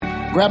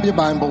Grab your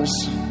Bibles.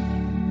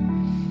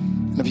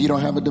 And if you don't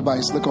have a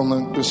device, look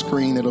on the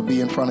screen. It'll be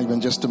in front of you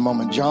in just a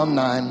moment. John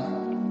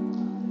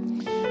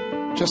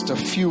 9. Just a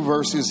few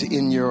verses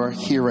in your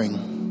hearing.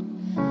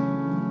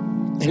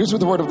 Here's what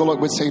the word of the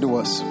Lord would say to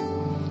us.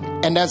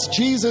 And as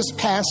Jesus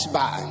passed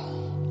by,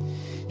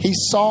 he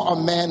saw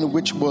a man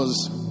which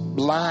was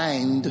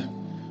blind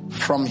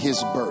from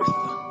his birth.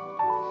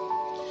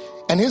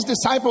 And his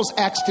disciples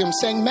asked him,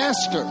 saying,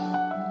 Master,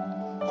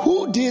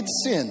 who did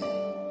sin,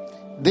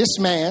 this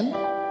man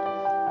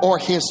or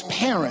his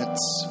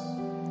parents,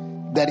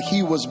 that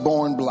he was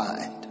born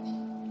blind?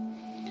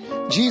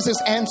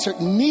 Jesus answered,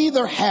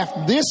 neither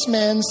hath this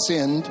man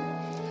sinned,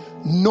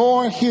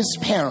 nor his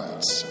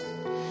parents,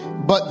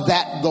 but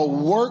that the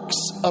works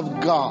of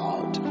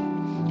God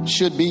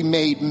should be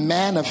made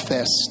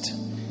manifest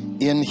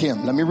in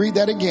him. Let me read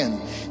that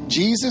again.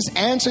 Jesus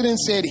answered and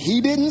said,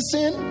 he didn't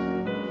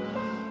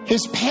sin,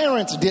 his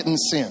parents didn't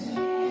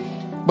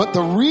sin, but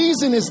the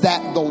reason is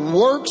that the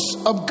works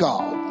of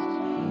God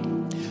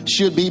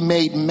should be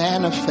made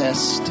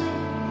manifest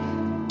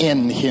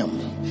in him.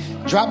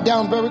 Drop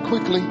down very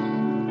quickly.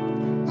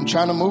 I'm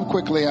trying to move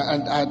quickly.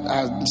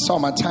 I saw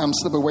my time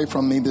slip away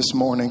from me this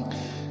morning.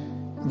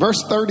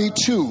 Verse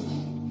 32.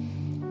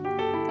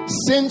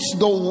 Since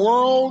the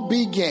world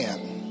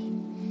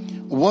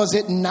began, was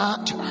it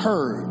not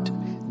heard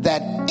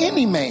that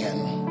any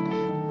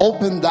man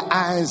opened the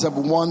eyes of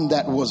one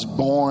that was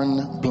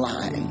born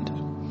blind?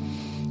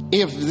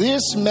 If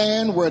this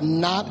man were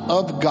not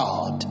of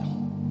God,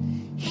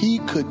 he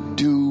could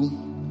do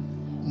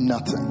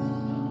nothing.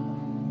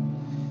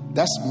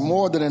 That's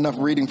more than enough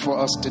reading for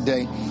us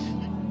today.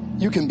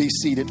 You can be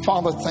seated.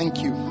 Father,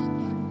 thank you.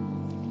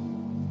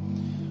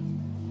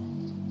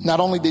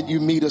 Not only did you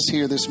meet us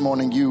here this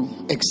morning, you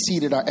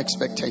exceeded our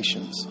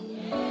expectations.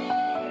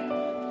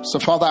 So,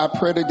 Father, our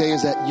prayer today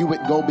is that you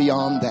would go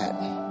beyond that.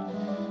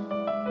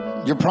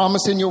 Your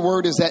promise in your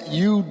word is that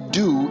you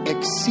do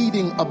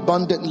exceeding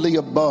abundantly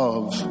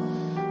above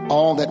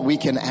all that we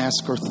can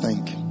ask or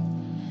think,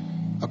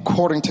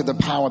 according to the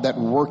power that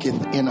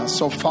worketh in us.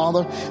 So,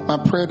 Father, my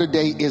prayer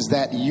today is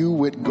that you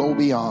would go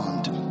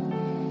beyond,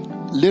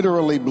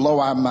 literally blow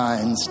our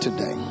minds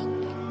today.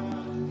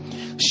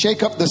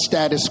 Shake up the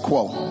status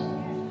quo.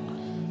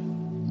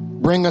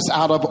 Bring us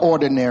out of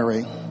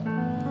ordinary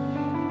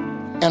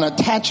and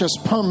attach us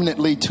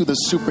permanently to the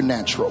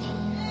supernatural.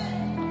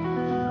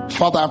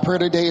 Father, our prayer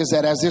today is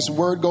that as this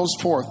word goes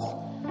forth,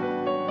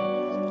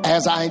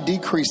 as I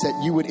decrease,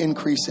 that you would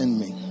increase in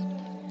me.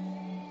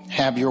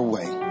 Have your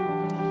way.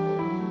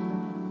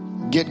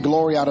 Get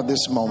glory out of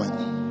this moment.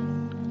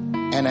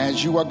 And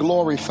as you are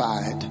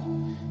glorified,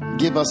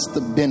 give us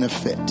the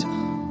benefit.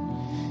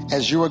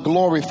 As you are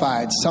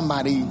glorified,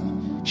 somebody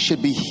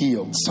should be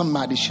healed.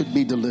 Somebody should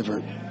be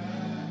delivered.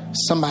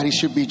 Somebody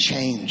should be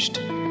changed.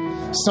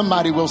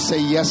 Somebody will say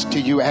yes to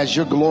you as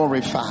you're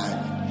glorified.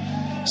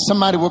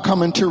 Somebody will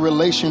come into a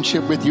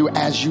relationship with you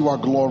as you are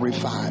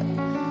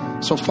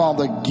glorified. So,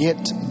 Father, get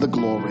the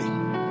glory.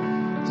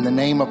 In the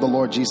name of the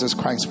Lord Jesus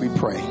Christ, we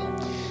pray.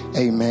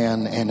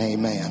 Amen and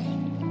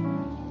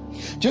amen.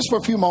 Just for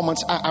a few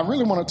moments, I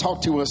really want to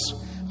talk to us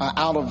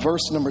out of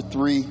verse number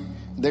 3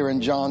 there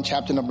in John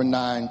chapter number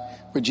 9,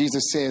 where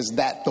Jesus says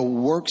that the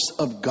works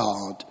of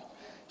God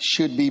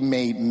should be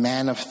made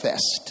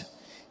manifest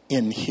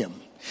in him.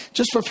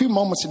 Just for a few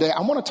moments today,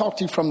 I want to talk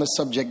to you from the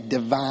subject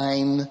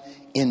divine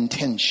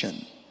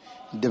intention.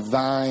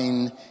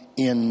 Divine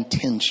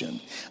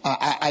intention.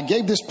 I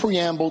gave this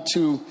preamble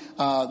to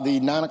the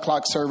 9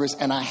 o'clock service,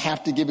 and I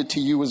have to give it to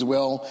you as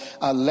well,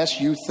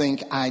 lest you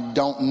think I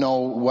don't know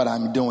what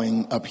I'm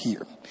doing up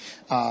here.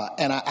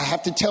 And I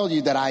have to tell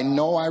you that I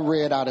know I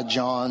read out of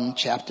John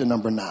chapter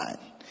number 9.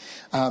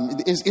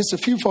 It's a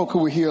few folk who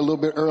were here a little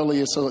bit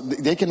earlier, so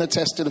they can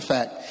attest to the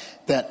fact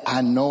that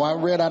I know I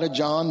read out of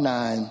John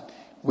 9.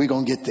 We're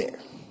going to get there.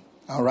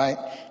 All right.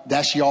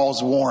 That's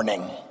y'all's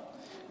warning.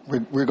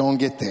 We're going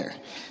to get there.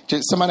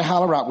 Just somebody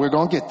holler out. We're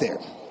going to get there.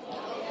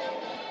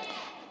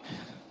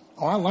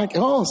 Oh, I like it.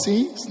 Oh,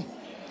 see,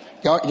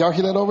 y'all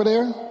hear that over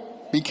there?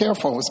 Be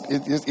careful.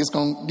 It's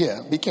going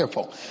to, be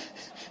careful.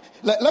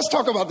 Let's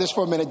talk about this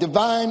for a minute.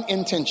 Divine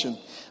intention.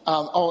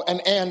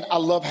 And I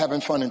love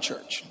having fun in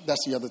church.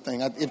 That's the other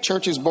thing. If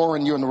church is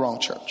boring, you're in the wrong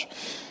church.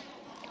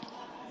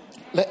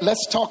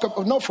 Let's talk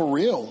about, no, for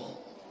real.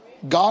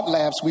 God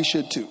laughs, we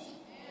should too.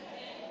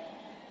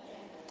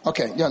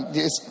 Okay,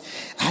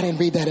 I didn't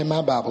read that in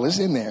my Bible. It's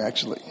in there,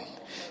 actually.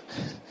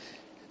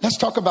 Let's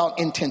talk about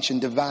intention,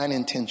 divine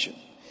intention.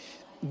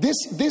 This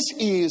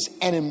is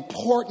an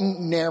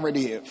important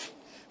narrative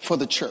for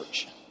the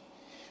church.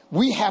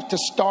 We have to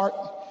start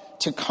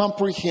to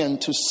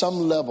comprehend to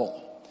some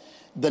level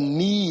the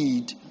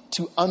need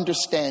to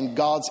understand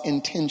God's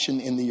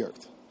intention in the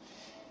earth.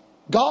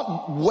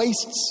 God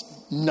wastes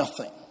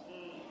nothing.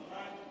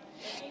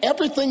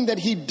 Everything that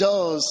he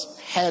does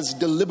has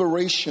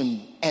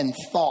deliberation and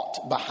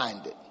thought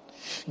behind it.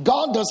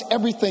 God does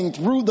everything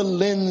through the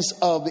lens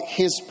of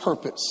his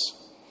purpose,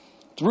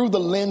 through the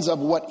lens of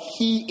what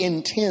he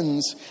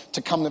intends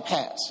to come to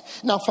pass.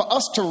 Now, for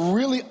us to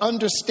really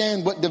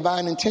understand what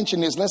divine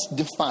intention is, let's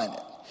define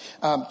it.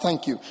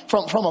 Thank you.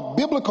 From a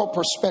biblical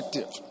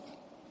perspective,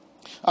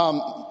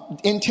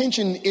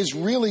 intention is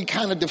really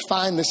kind of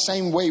defined the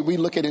same way we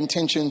look at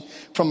intention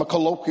from a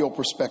colloquial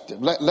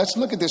perspective. Let's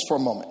look at this for a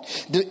moment.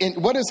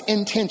 What is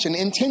intention?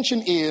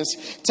 Intention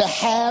is to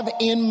have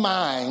in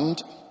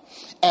mind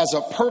as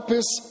a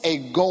purpose, a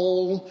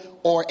goal,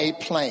 or a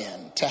plan.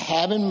 To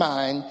have in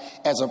mind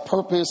as a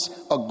purpose,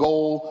 a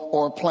goal,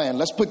 or a plan.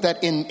 Let's put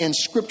that in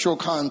scriptural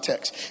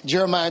context.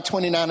 Jeremiah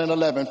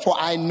 29:11. For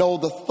I know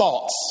the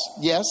thoughts,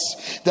 yes,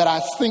 that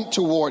I think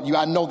toward you.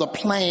 I know the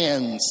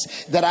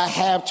plans that I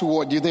have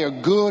toward you. They are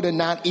good and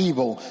not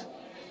evil.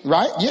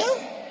 Right?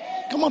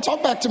 Yeah? Come on,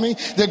 talk back to me.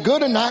 They're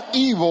good and not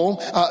evil,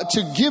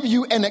 to give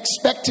you an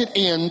expected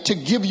end, to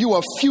give you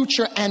a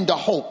future and a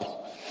hope.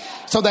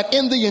 So that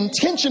in the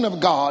intention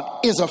of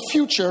God is a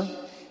future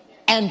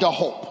and a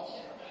hope.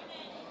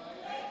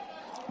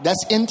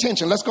 That's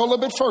intention. Let's go a little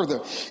bit further.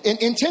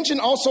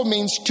 Intention also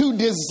means to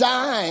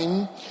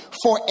design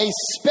for a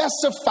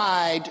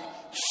specified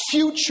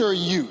future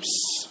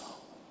use.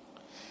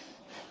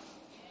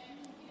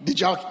 Did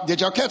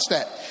y'all catch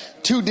that?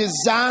 To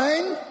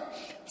design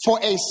for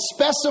a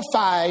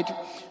specified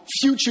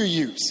future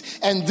use.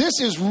 And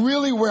this is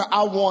really where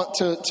I want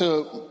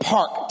to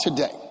park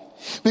today.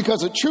 Because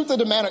the truth of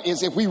the matter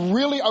is, if we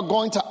really are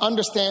going to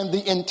understand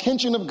the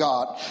intention of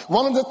God,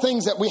 one of the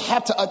things that we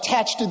have to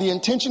attach to the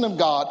intention of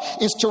God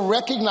is to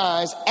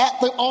recognize at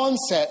the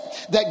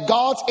onset that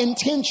God's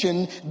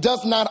intention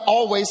does not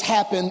always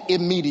happen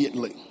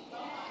immediately.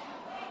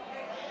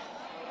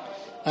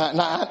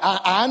 Now,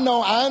 I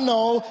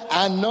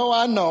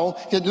know.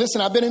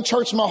 Listen, I've been in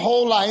church my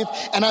whole life,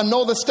 and I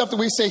know the stuff that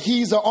we say,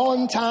 he's an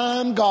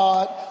on-time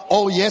God.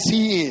 Oh, yes,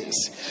 he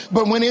is.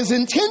 But when his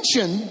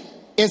intention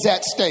is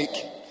at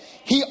stake,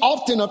 he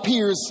often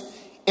appears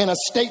in a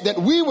state that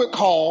we would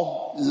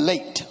call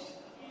late.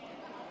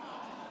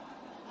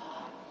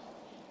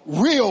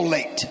 Real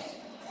late.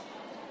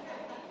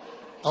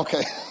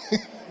 Okay.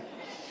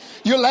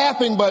 You're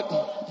laughing,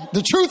 but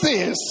the truth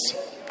is,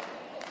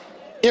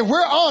 if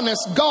we're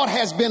honest, God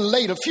has been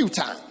late a few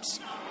times.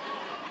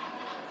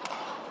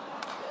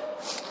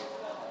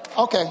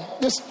 Okay,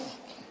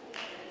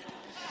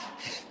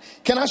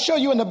 can I show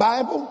you in the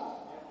Bible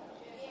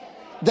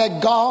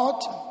that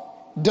God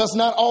does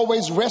not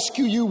always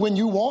rescue you when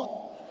you want?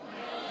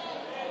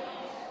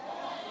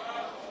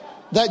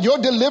 That your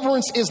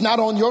deliverance is not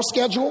on your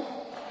schedule?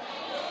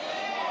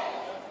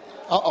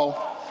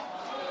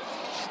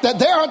 That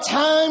there are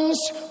times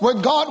where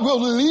God will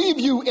leave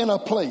you in a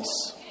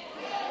place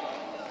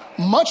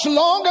much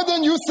longer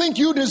than you think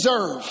you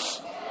deserve.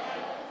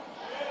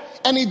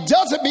 And he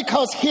does it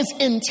because his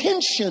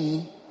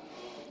intention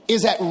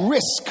is at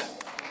risk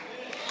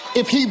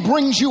if he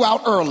brings you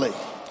out early.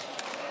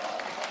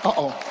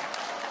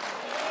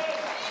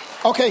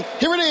 Okay,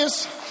 here it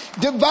is.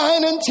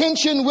 Divine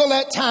intention will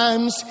at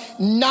times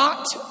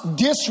not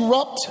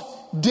disrupt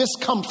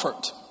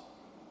discomfort.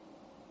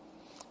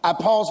 I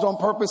paused on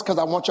purpose because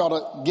I want y'all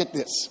to get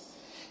this.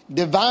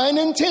 Divine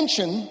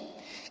intention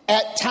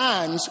at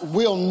times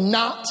will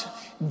not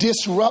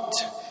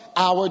disrupt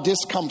our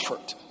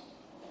discomfort.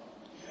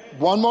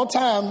 One more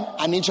time,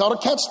 I need y'all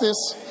to catch this.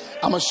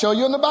 I'm going to show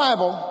you in the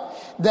Bible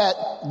that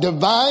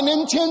divine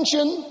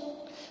intention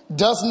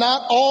does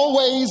not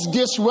always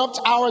disrupt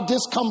our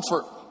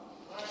discomfort,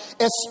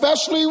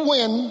 especially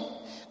when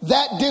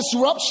that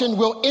disruption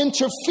will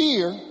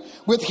interfere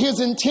with his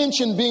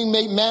intention being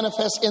made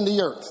manifest in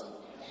the earth.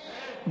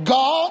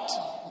 God,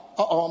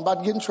 I'm about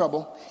to get in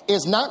trouble,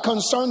 is not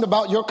concerned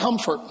about your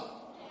comfort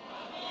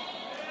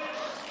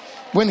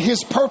when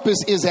his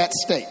purpose is at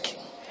stake.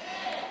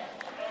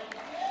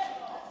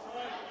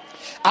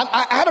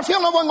 I had a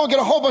feeling I wasn't going to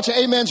get a whole bunch of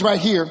amens right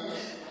here,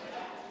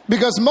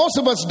 because most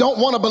of us don't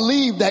want to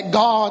believe that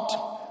God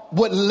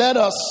would let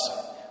us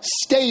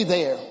stay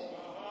there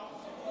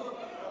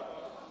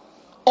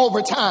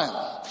over time.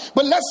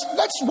 But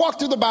let's walk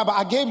through the Bible.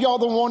 I gave y'all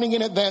the warning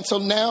in advance, so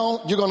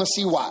now you're going to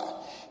see why.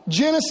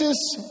 Genesis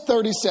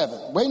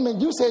 37. Wait a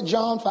minute, you said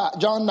John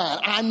 9.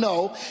 I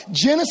know.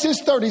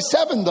 Genesis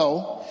 37,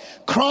 though,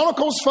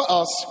 chronicles for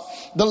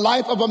us the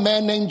life of a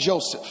man named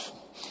Joseph.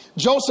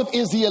 Joseph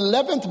is the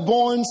 11th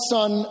born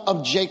son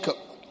of Jacob.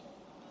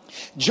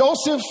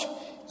 Joseph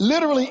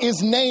literally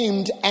is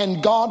named,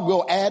 and God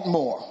will add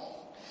more.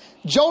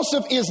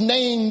 Joseph is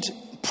named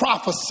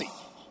prophecy,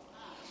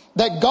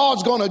 that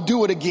God's going to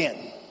do it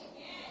again.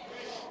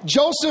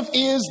 Joseph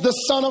is the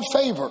son of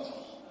favor.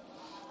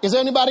 Is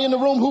there anybody in the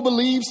room who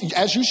believes,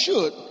 as you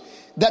should,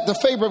 that the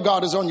favor of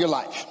God is on your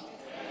life?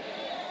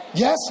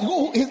 Yes?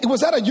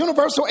 Was that a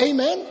universal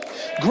amen?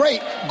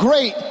 Great.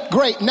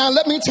 Now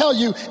let me tell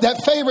you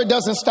that favor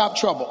doesn't stop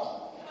trouble.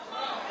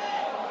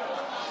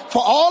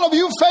 For all of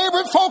you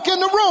favorite folk in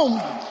the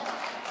room,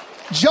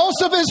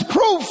 Joseph is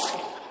proof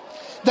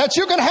that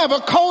you can have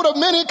a coat of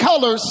many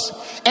colors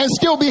and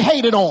still be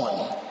hated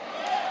on.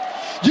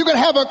 You can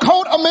have a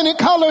coat of many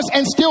colors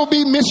and still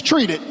be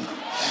mistreated.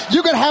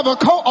 You can have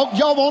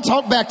y'all won't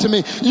talk back to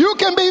me. You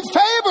can be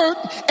favored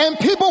and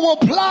people will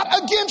plot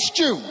against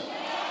you.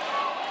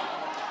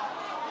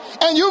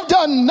 And you've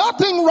done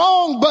nothing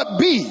wrong but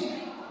be.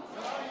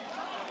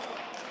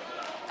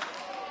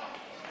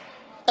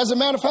 As a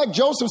matter of fact,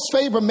 Joseph's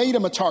favor made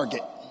him a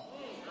target.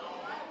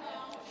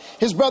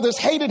 His brothers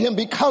hated him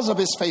because of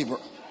his favor.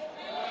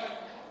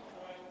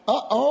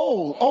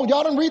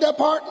 Y'all didn't read that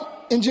part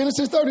in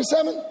Genesis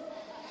 37?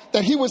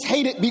 That he was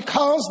hated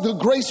because the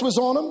grace was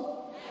on him.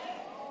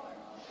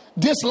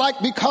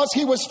 Disliked because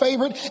he was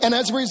favored. And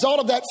as a result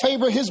of that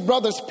favor, his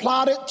brothers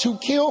plotted to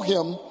kill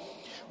him.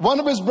 One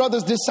of his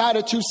brothers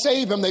decided to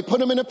save him. They put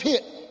him in a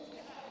pit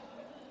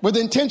with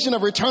the intention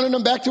of returning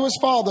him back to his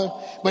father.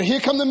 But here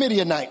come the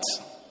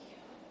Midianites.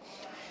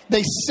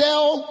 They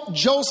sell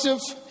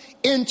Joseph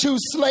into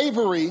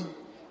slavery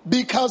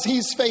because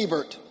he's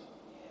favored.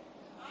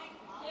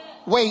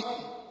 Wait,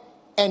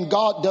 and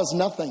God does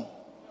nothing.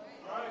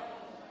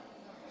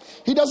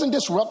 He doesn't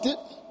disrupt it.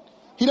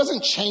 He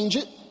doesn't change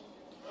it.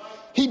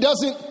 He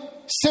doesn't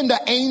send an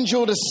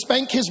angel to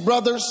spank his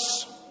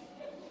brothers.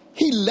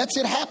 He lets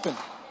it happen.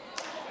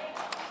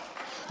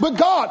 But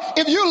God,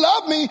 if you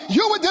love me,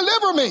 you would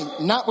deliver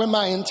me. Not when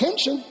my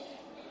intention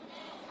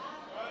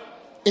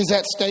is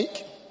at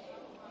stake.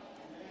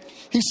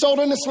 He's sold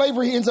into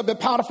slavery. He ends up at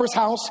Potiphar's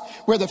house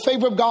where the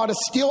favor of God is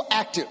still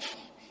active.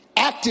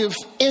 Active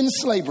in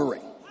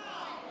slavery.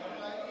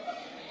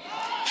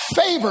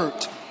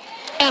 Favored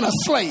and a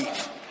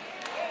slave.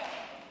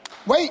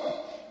 Wait.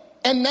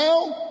 And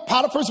now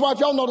Potiphar's wife,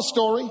 y'all know the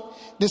story,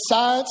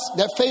 decides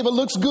that favor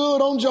looks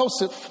good on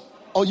Joseph.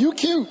 Oh, you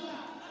cute.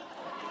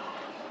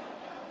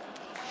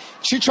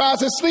 She tries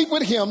to sleep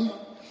with him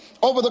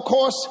over the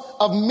course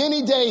of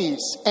many days,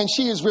 and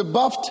she is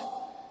rebuffed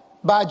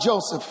by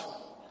Joseph.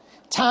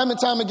 Time and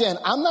time again.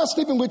 I'm not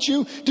sleeping with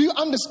you. Do you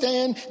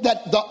understand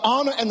that the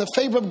honor and the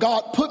favor of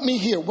God put me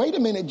here? Wait a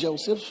minute,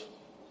 Joseph.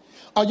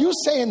 Are you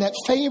saying that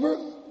favor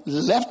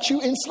left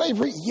you in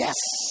slavery? Yes.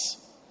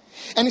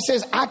 And he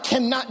says, I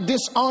cannot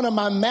dishonor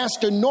my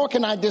master, nor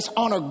can I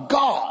dishonor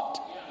God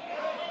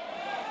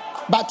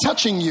by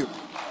touching you.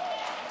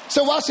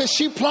 So watch this.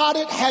 She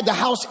plotted, had the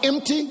house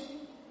empty,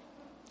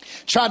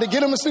 tried to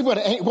get him to sleep with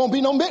her. Ain't won't be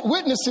no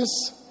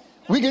witnesses.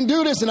 We can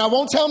do this and I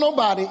won't tell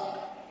nobody.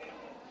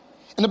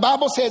 And the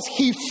Bible says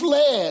he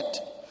fled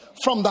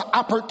from the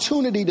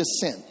opportunity to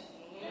sin.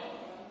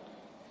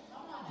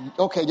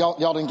 Okay,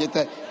 y'all didn't get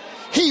that.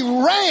 He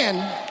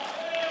ran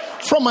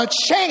from a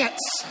chance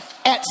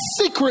at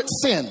secret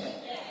sin.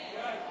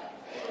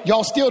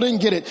 Y'all still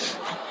didn't get it.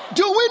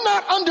 Do we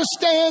not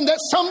understand that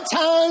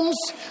sometimes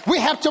we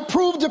have to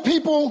prove to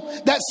people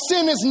that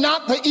sin is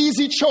not the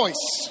easy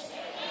choice?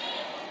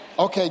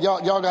 Okay,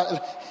 y'all got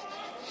it.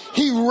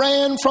 He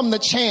ran from the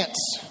chance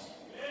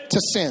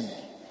to sin.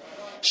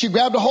 She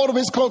grabbed a hold of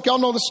his cloak. Y'all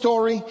know the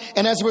story.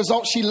 And as a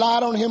result, she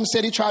lied on him,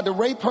 said he tried to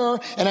rape her.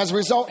 And as a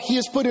result, he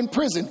is put in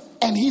prison.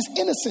 And he's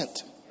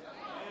innocent.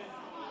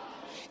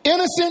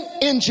 Innocent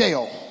in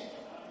jail.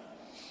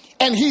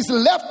 And he's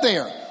left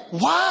there.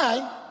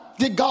 Why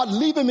did God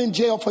leave him in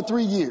jail for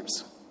 3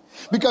 years?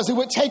 Because it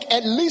would take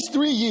at least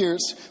 3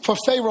 years for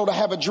Pharaoh to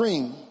have a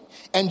dream.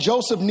 And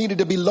Joseph needed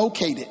to be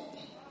located.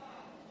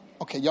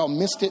 Okay, y'all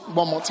missed it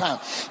one more time.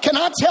 Can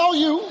I tell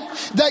you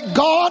that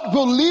God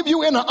will leave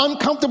you in an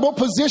uncomfortable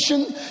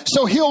position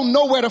so he'll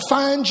know where to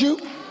find you?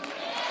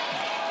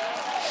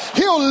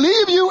 He'll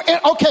leave you in,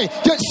 okay,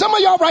 some of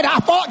y'all right now,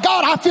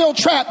 I feel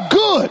trapped.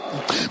 Good.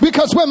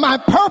 Because when my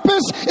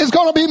purpose is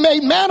going to be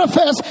made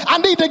manifest, I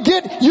need to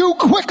get you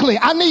quickly.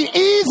 I need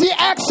easy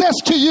access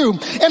to you.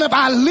 And if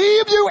I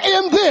leave you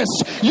in this,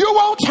 you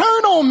won't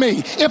turn on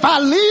me. If I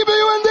leave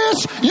you in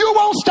this, you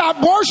won't stop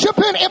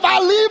worshiping. If I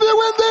leave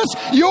you in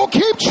this, you'll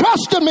keep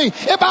trusting me.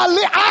 If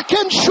I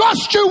can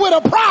trust you with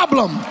a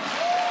problem.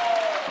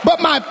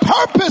 But my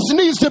purpose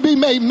needs to be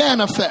made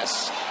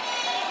manifest.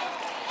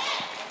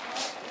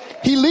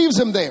 He leaves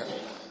him there.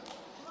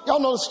 Y'all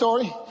know the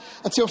story.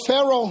 Until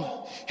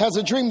Pharaoh has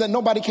a dream that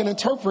nobody can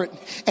interpret.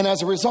 And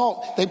as a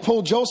result, they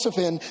pull Joseph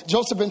in.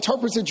 Joseph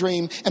interprets a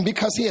dream. And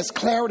because he has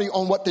clarity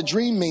on what the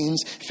dream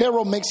means,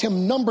 Pharaoh makes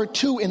him number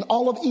 2 in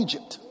all of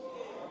Egypt.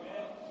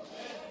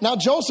 Now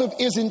Joseph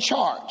is in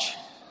charge.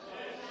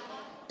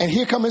 And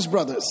here come his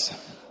brothers.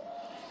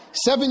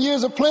 7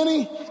 years of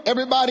plenty.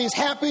 Everybody's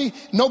happy.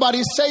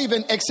 Nobody's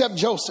saving except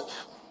Joseph.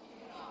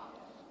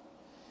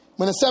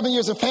 When the 7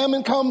 years of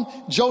famine come,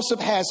 Joseph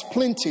has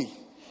plenty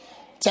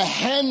to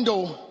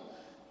handle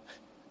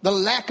the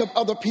lack of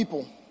other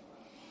people.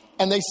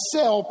 And they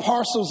sell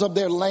parcels of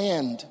their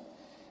land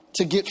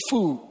to get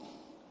food.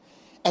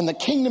 And the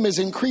kingdom is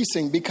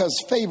increasing because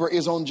favor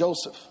is on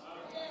Joseph.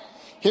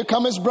 Here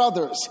come his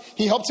brothers.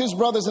 He helps his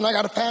brothers, and I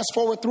got to fast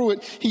forward through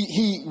it.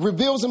 He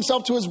reveals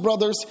himself to his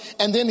brothers,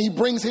 and then he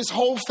brings his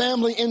whole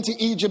family into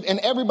Egypt, and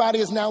everybody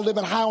is now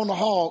living high on the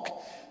hog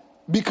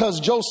because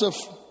Joseph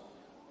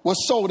was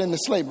sold into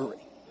slavery.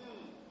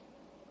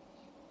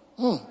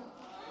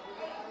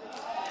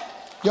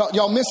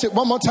 Y'all miss it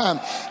one more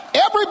time.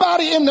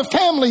 Everybody in the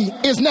family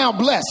is now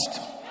blessed.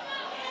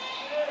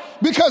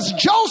 Because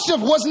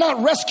Joseph was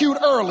not rescued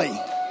early.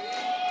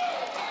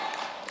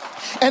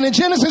 And in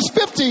Genesis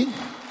 50,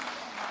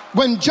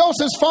 when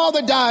Joseph's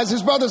father dies,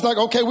 his brother's like,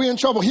 okay, we're in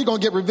trouble. He's going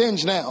to get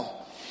revenge now.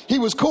 He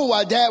was cool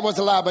while dad was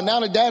alive, but now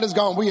that dad is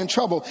gone, we're in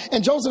trouble.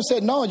 And Joseph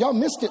said, no, y'all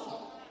missed it.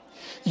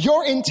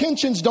 Your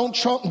intentions don't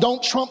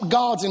trump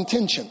God's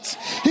intentions.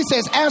 He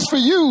says, as for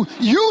you,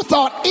 you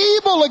thought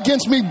evil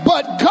against me,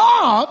 but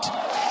God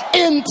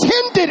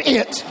intended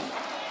it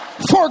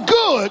for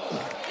good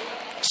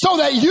so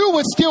that you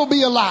would still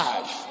be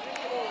alive.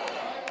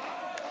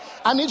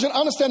 I need you to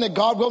understand that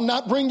God will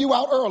not bring you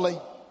out early.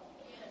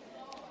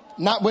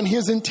 Not when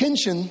his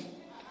intention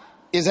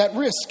is at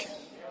risk.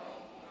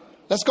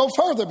 Let's go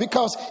further,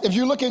 because if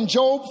you look in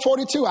Job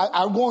 42,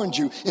 I warned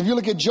you. If you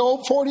look at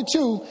Job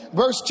 42,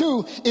 verse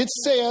 2, it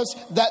says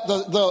that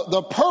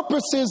the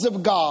purposes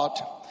of God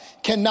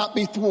cannot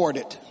be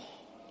thwarted.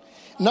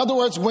 In other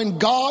words, when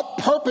God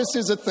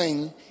purposes a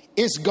thing,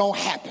 it's going to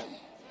happen.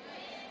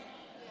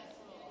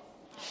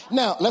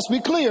 Now, let's be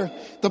clear.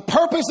 The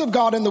purpose of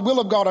God and the will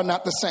of God are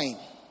not the same.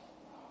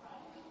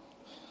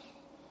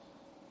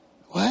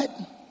 What?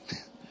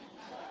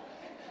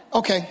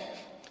 Okay.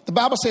 The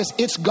Bible says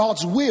it's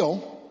God's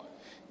will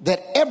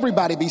that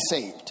everybody be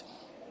saved.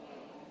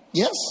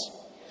 Yes?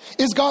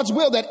 It's God's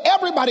will that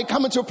everybody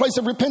come into a place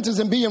of repentance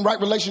and be in right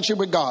relationship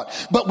with God.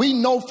 But we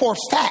know for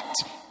fact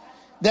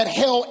that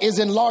hell is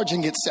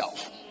enlarging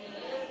itself.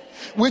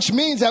 Which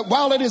means that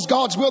while it is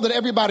God's will that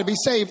everybody be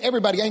saved,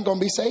 everybody ain't going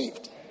to be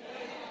saved.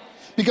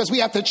 Because we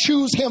have to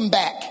choose him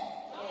back.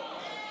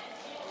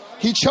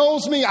 He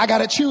chose me, I got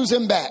to choose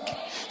him back.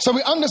 So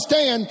we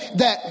understand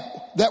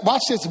that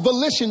watch this,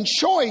 volition,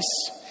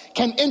 choice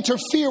can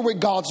interfere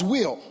with God's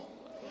will.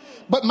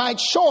 But my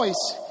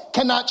choice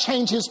cannot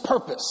change his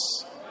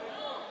purpose.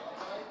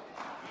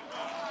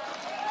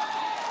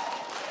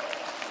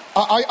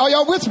 Are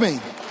y'all with me?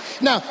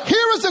 Now,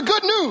 here is the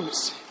good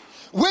news.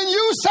 When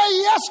you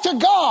say yes to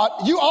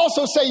God, you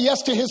also say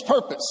yes to his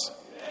purpose.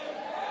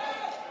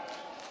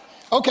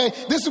 Okay,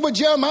 this is what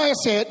Jeremiah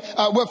said,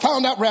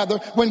 found out rather,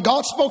 when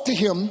God spoke to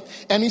him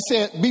and he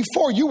said,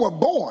 before you were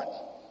born,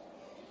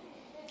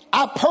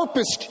 I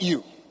purposed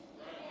you.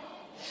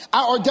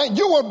 I ordained.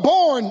 You were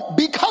born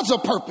because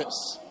of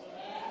purpose.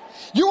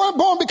 You weren't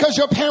born because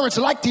your parents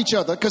liked each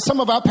other, because some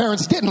of our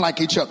parents didn't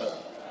like each other.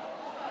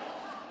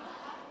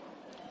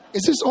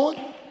 Is this on?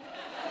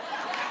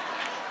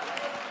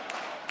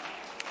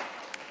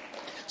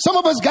 Some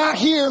of us got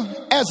here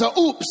as a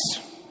oops.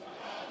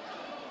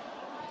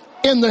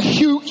 In the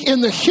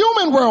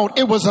human world,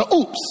 it was a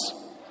oops.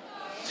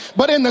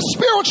 But in the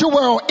spiritual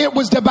world, it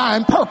was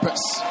divine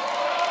purpose.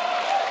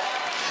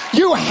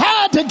 You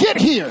had to get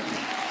here.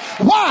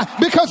 Why?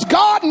 Because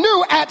God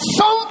knew at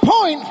some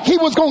point he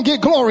was going to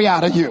get glory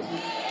out of you.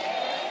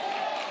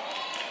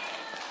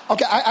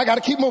 Okay, I got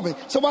to keep moving.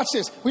 So watch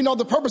this. We know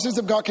the purposes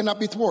of God cannot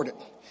be thwarted.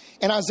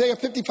 In Isaiah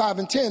 55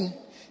 and 10,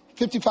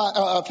 10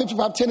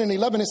 and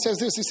 11, it says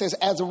this. It says,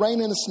 as the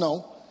rain and the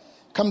snow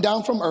come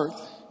down from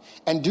earth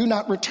and do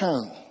not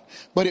return,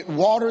 but it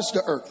waters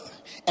the earth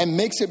and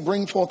makes it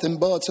bring forth in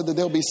bud, so that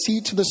there will be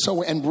seed to the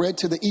sower and bread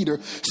to the eater.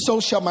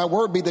 So shall my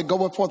word be that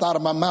goeth forth out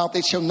of my mouth.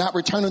 It shall not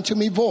return unto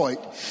me void,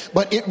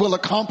 but it will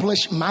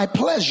accomplish my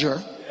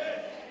pleasure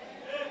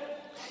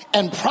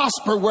and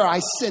prosper where I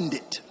send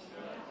it.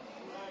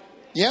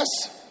 Yes?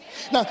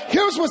 Now,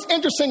 here's what's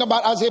interesting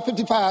about Isaiah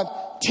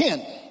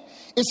 55:10.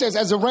 It says,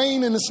 as the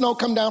rain and the snow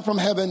come down from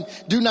heaven,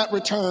 do not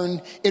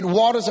return. It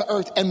waters the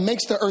earth and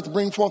makes the earth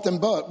bring forth in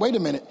bud. Wait a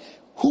minute.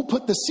 Who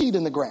put the seed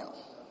in the ground?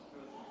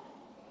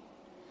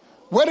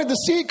 Where did the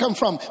seed come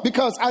from?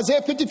 Because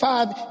Isaiah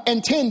 55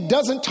 and 10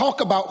 doesn't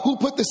talk about who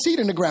put the seed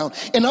in the ground.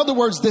 In other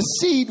words, the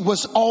seed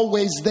was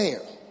always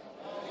there.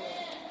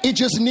 It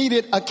just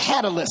needed a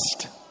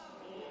catalyst.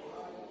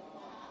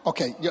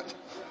 Okay.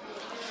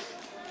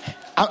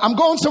 I'm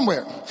going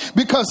somewhere,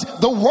 because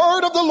the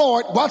word of the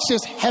Lord, watch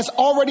this, has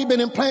already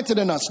been implanted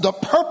in us. The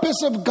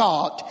purpose of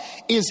God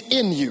is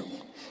in you.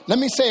 Let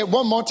me say it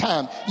one more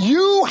time.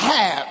 You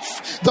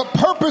have the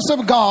purpose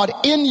of God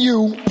in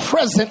you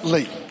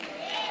presently.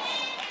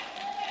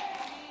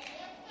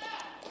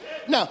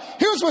 Now,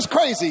 here's what's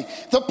crazy.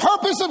 The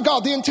purpose of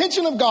God, the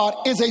intention of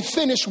God, is a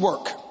finished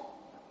work.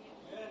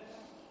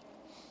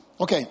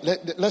 Okay,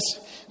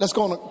 let's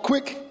go on a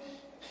quick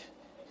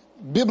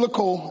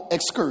biblical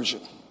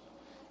excursion,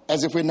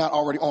 as if we're not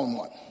already on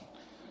one.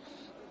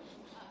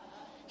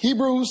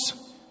 Hebrews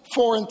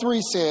 4 and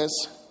 3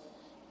 says,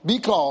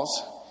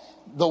 because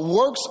the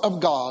works of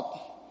God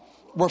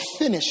were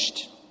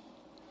finished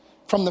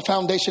from the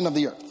foundation of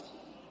the earth.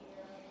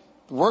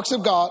 The works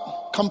of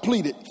God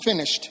completed,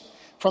 finished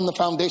from the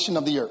foundation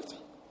of the earth.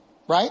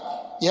 Right?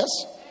 Yes?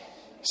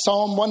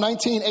 Psalm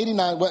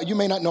 119:89. Well, you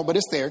may not know, but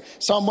it's there.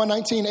 Psalm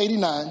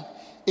 119:89.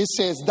 It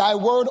says, thy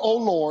word, O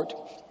Lord,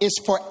 is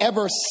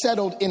forever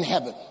settled in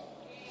heaven.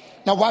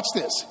 Now watch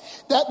this.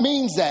 That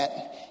means that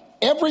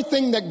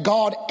everything that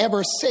God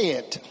ever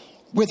said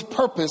with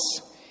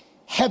purpose,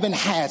 heaven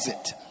has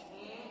it.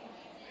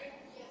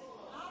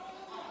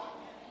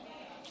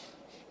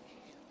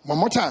 One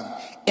more time.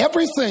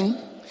 Everything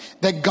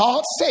that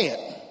God said,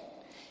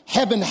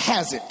 heaven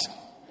has it.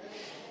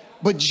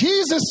 But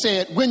Jesus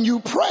said, when you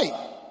pray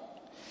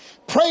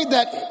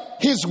that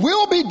his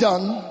will be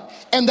done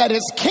and that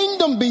his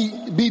kingdom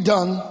be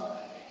done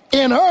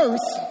in earth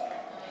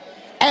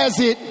as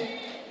it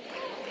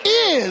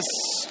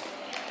is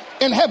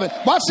in heaven.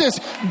 Watch this.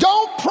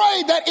 Don't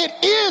pray that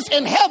it is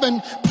in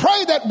heaven.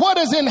 Pray that what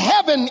is in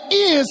heaven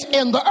is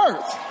in the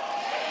earth.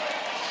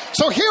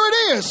 So here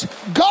it is.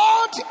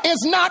 God is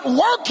not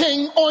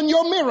working on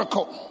your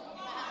miracle.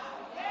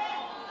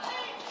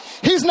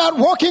 He's not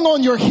working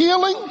on your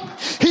healing.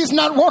 He's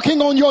not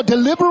working on your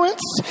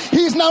deliverance.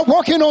 He's not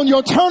working on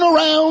your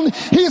turnaround.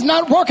 He's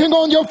not working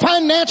on your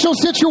financial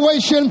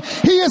situation.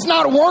 He is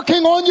not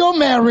working on your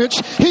marriage.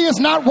 He is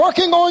not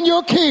working on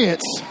your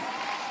kids.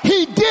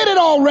 He did it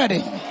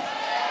already.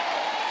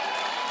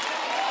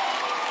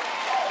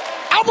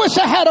 I wish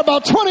I had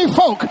about 20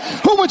 folk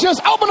who would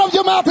just open up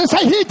your mouth and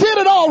say, he did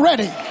it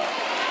already.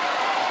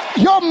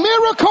 Your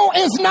miracle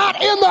is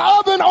not in the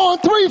oven on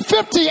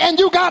 350 and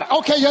you got,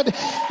 okay,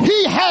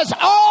 he has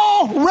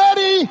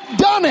already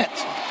done it.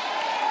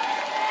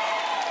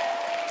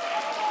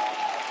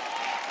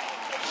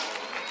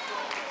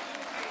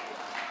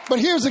 But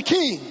here's the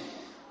key.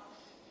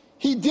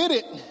 He did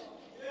it,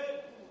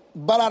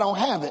 but I don't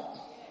have it.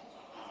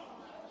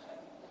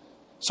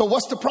 So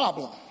what's the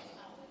problem?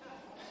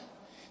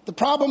 The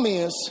problem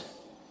is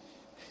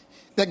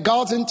that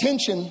God's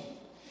intention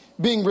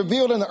being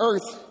revealed in the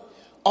earth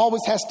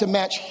always has to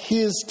match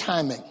his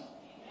timing.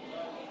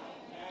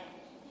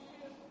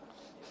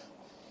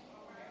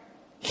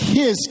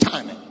 His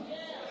timing.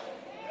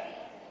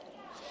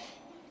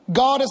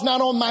 God is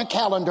not on my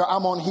calendar,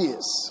 I'm on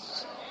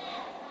his.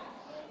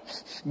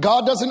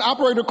 God doesn't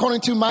operate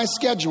according to my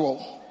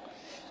schedule.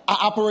 I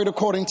operate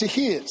according to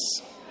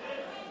his.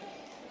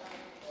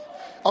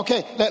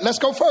 Okay, let's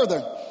go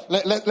further.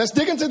 Let's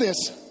dig into this,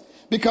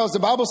 because the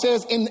Bible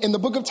says in the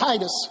book of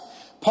Titus,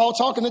 Paul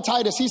talking to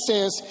Titus, he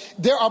says,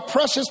 there are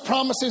precious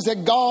promises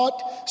that God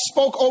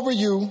spoke over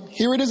you.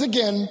 Here it is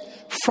again,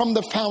 from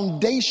the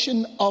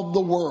foundation of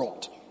the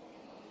world.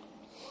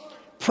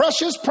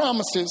 Precious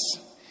promises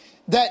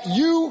that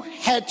you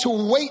had to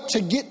wait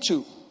to get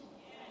to.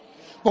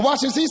 But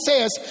watch this, he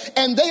says,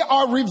 and they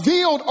are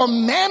revealed or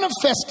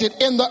manifested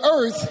in the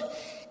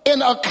earth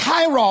in a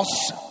kairos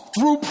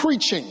through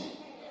preaching.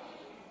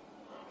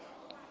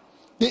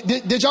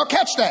 Did y'all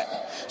catch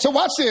that? So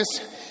watch this.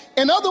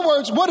 In other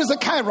words, what is a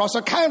kairos?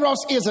 A kairos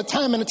is a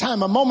time and a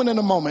time, a moment and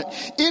a moment.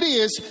 It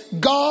is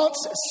God's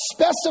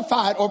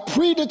specified or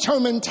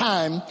predetermined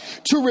time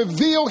to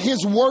reveal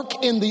his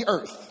work in the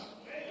earth.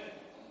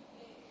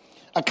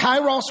 A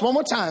kairos, one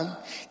more time,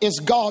 is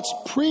God's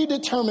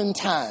predetermined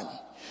time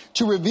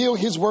to reveal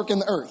his work in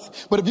the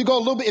earth. But if you go a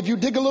little bit, if you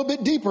dig a little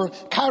bit deeper,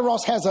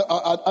 kairos has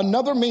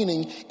another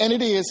meaning, and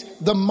it is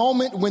the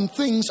moment when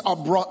things are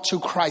brought to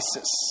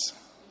crisis.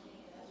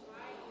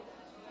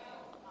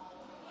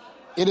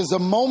 It is a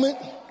moment.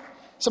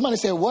 Somebody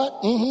said, what?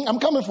 I'm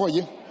coming for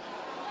you.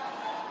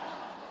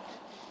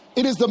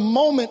 It is the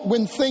moment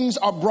when things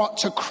are brought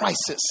to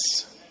crisis.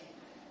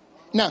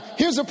 Now,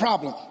 here's the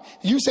problem.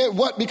 You said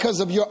what? Because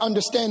of your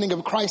understanding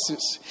of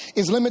crisis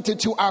is limited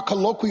to our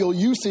colloquial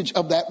usage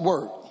of that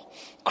word.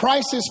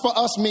 Crisis for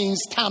us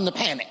means time to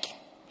panic.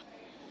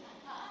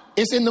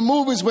 It's in the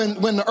movies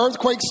when the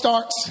earthquake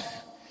starts,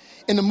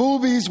 in the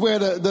movies where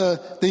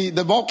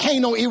the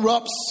volcano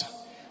erupts.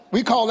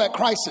 We call that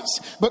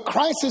crisis. But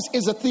crisis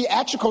is a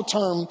theatrical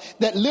term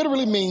that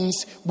literally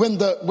means when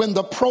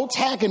the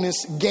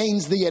protagonist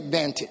gains the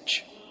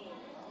advantage.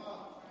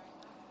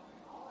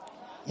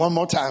 One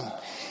more time.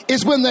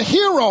 It's when the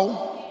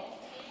hero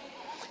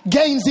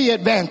gains the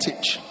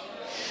advantage.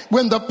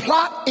 When the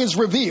plot is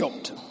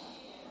revealed.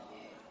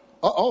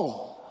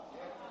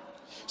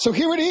 So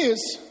here it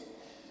is.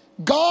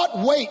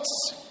 God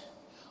waits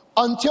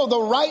until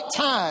the right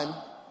time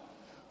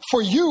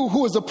for you,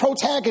 who is the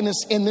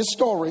protagonist in this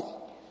story.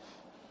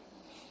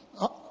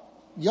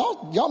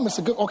 Y'all miss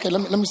a good. Okay,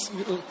 let me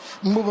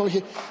move over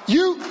here.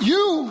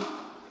 You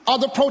are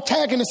the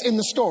protagonist in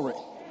the story.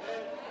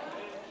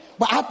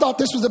 But I thought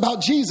this was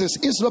about Jesus.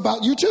 It's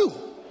about you too.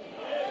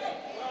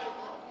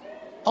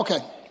 Okay.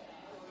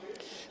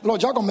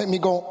 Lord, y'all gonna make me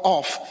go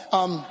off.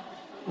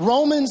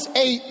 Romans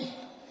 8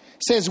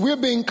 says we're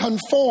being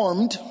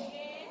conformed,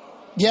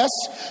 yes,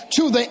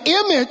 to the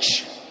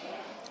image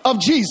of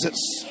Jesus.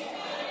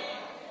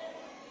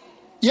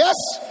 Yes?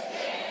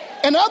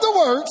 In other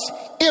words,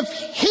 if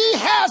he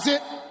has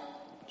it,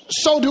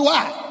 so do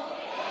I.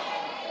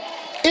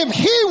 If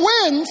he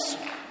wins,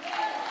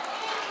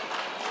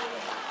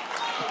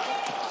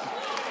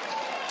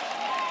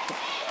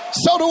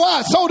 so do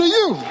I, so do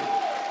you.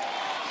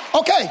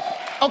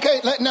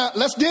 Okay, now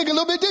let's dig a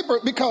little bit deeper,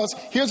 because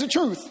here's the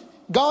truth.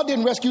 God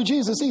didn't rescue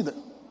Jesus either.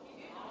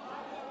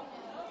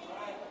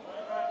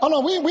 Oh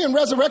no, we're in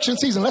resurrection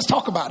season. Let's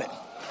talk about it.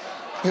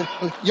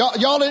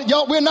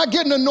 Y'all, we're not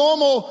getting a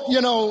normal,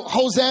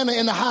 Hosanna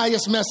in the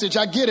highest message.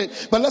 I get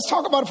it. But let's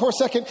talk about it for a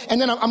second. And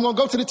then I'm going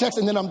to go to the text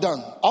and then I'm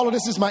done. All of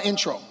this is my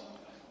intro.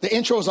 The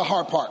intro is the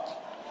hard part.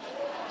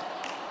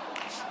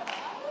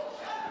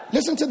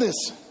 Listen to this.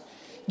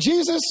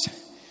 Jesus,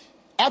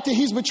 after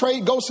he's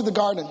betrayed, goes to the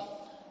garden.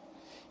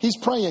 He's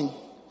praying.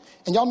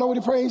 And y'all know what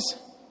he prays?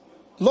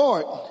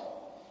 Lord,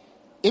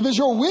 if it's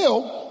your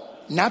will,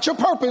 not your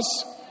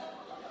purpose,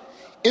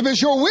 if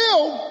it's your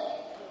will,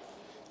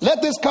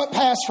 let this cup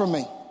pass from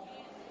me.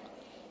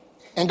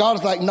 And God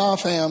is like, nah,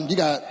 fam, you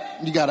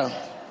gotta,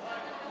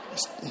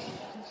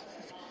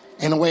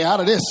 ain't a way out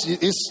of this.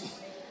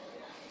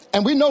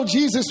 And we know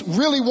Jesus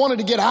really wanted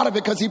to get out of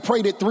it because he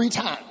prayed it 3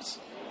 times.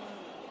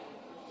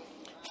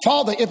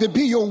 Father, if it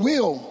be your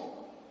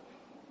will,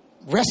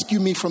 rescue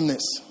me from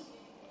this.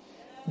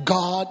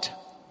 God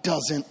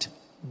doesn't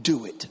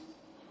do it.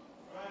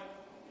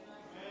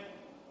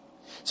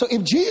 So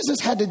if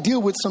Jesus had to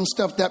deal with some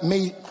stuff that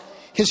made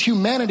his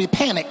humanity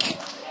panic,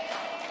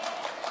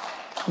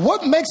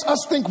 what makes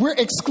us think we're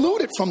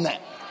excluded from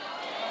that?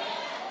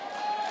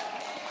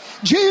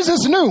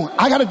 Jesus knew,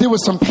 I got to deal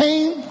with some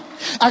pain.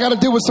 I got to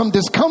deal with some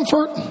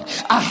discomfort.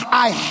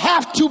 I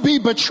have to be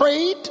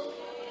betrayed.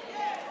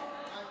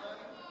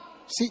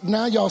 See,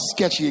 now y'all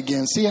sketchy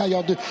again. See how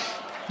y'all do?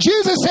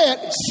 Jesus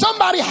said,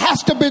 somebody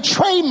has to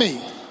betray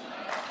me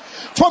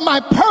for my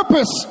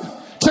purpose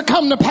to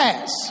come to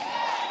pass.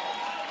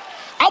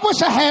 I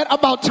wish I had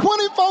about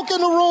 20 folk in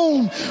the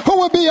room who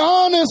would be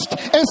honest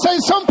and say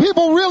some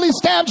people really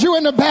stabbed you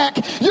in the back.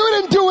 You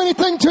didn't do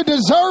anything to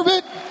deserve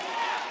it.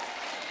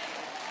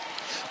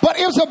 But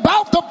it was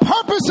about the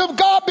purpose of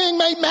God being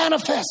made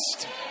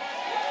manifest.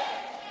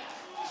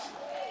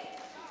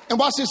 And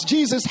watch this,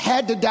 Jesus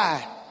had to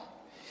die.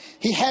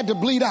 He had to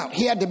bleed out.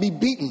 He had to be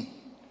beaten.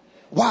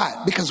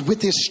 Why? Because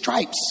with his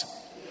stripes,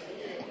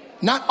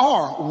 not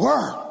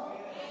were.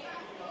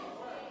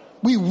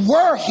 We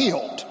were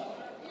healed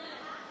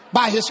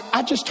by his.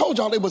 I just told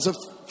y'all it was a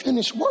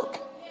finished work.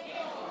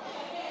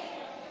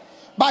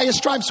 By his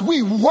stripes,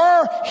 we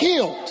were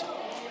healed.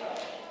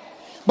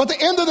 But the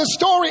end of the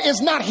story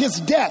is not his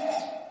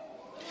death.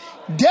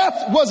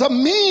 Death was a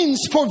means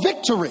for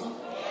victory.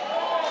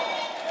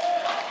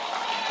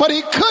 But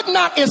he could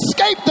not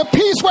escape the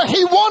piece where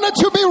he wanted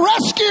to be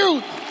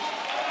rescued.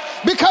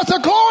 Because the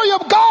glory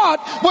of God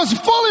was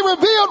fully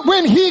revealed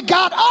when he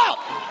got up.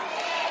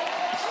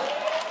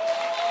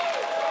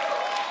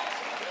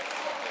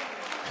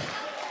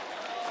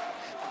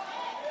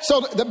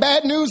 So the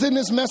bad news in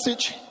this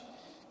message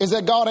is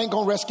that God ain't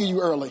going to rescue you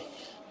early.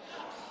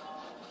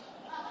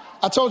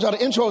 I told y'all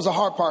the intro is the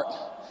hard part.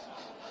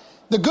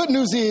 The good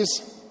news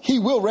is he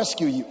will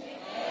rescue you.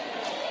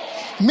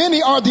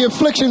 Many are the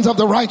afflictions of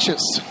the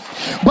righteous,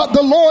 but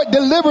the Lord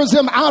delivers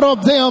them out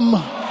of them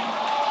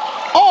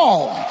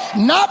all.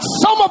 Not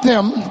some of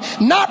them,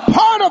 not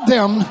part of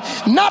them,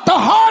 not the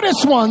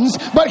hardest ones,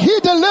 but he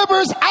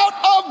delivers out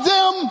of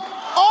them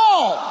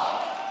all.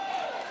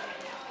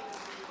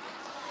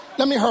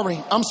 Let me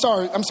hurry. I'm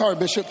sorry,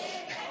 Bishop.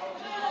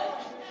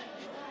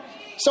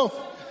 So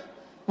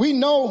we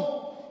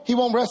know he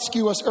won't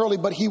rescue us early,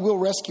 but he will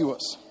rescue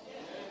us.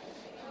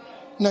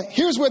 Now,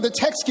 here's where the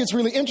text gets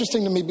really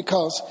interesting to me,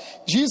 because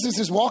Jesus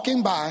is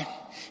walking by.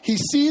 He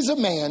sees a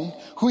man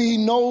who he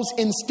knows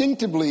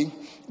instinctively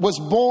was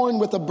born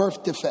with a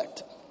birth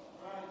defect.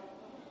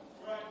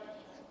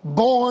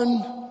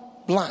 Born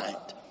blind.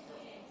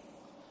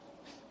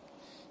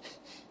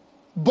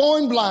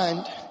 Born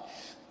blind.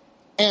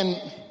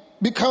 And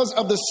because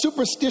of the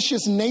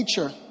superstitious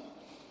nature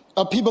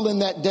of people in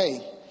that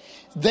day,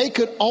 they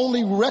could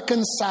only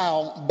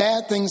reconcile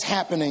bad things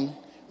happening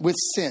with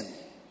sin.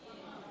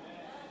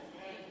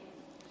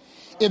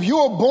 If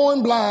you were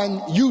born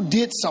blind, you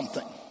did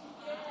something.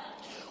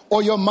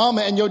 Or your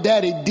mama and your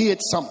daddy did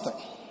something.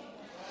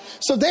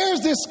 So there's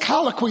this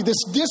colloquy,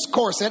 this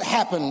discourse that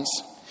happens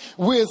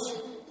with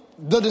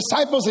the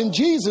disciples and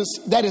Jesus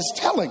that is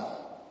telling.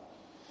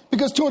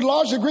 Because to a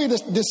large degree, the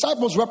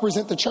disciples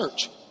represent the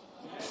church.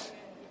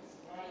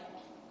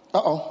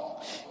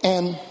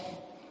 And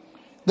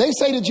they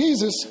say to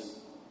Jesus,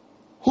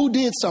 who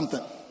did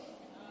something?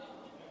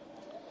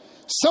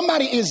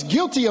 Somebody is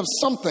guilty of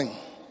something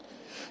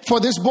for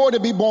this boy to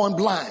be born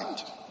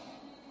blind.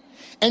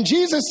 And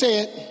Jesus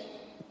said,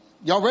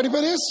 y'all ready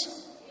for this?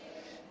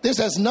 This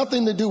has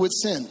nothing to do with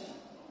sin.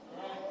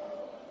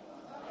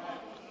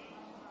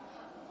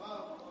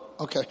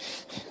 Okay.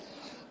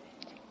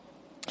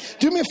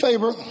 Do me a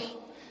favor.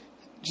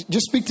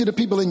 Just speak to the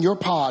people in your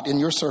pod, in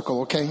your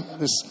circle, okay?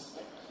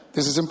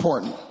 This is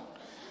important.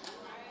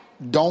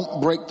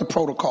 Don't break the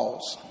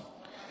protocols.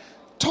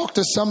 Talk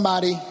to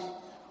somebody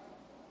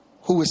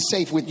who is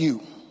safe with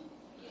you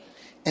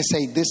and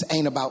say, this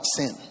ain't about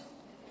sin.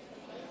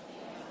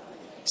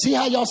 See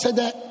how y'all said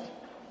that?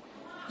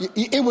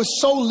 It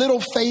was so little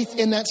faith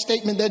in that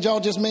statement that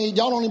y'all just made.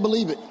 Y'all don't even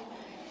believe it.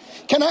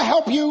 Can I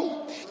help you?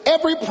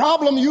 Every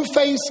problem you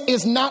face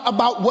is not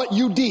about what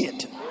you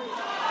did.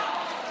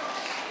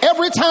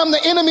 Every time the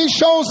enemy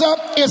shows up,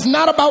 it's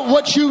not about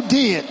what you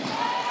did.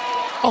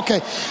 Okay.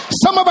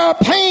 Some of our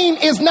pain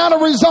is not a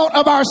result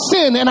of our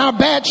sin and our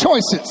bad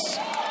choices.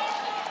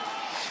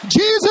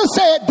 Jesus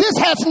said this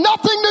has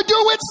nothing to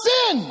do with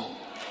sin.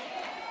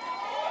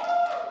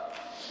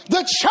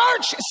 The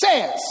church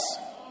says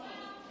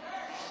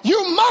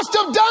You must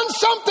have done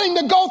something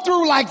to go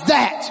through like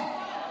that.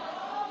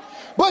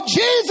 But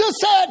Jesus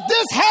said,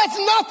 this has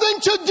nothing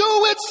to do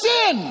with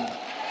sin.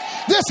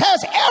 This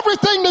has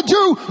everything to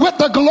do with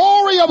the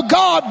glory of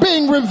God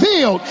being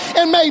revealed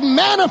and made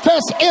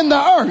manifest in the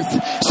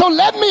earth. So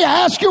let me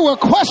ask you a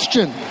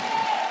question.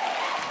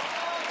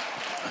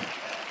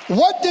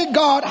 What did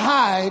God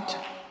hide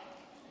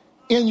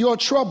in your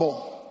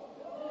trouble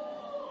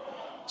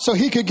so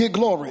he could get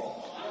glory?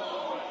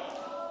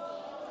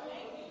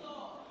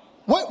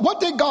 What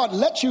did God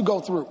let you go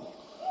through?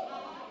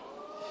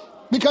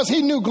 Because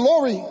he knew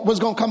glory was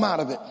going to come out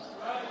of it.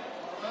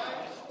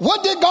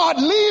 What did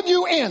God leave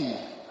you in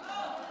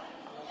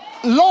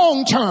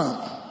long term?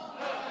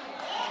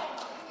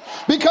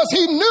 Because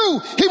he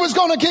knew he was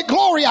going to get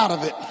glory out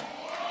of it.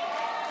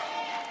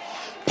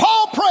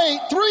 Paul prayed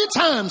 3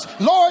 times,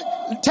 Lord,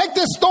 take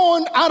this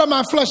thorn out of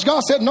my flesh.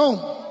 God said,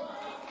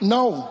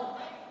 no.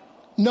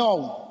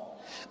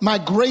 My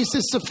grace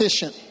is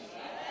sufficient.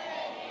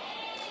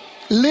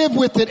 Live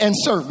with it and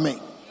serve me.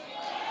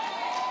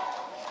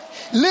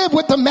 Live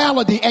with the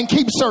malady and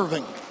keep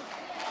serving.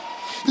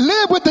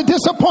 Live with the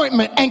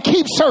disappointment and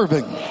keep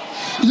serving.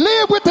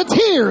 Live with the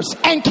tears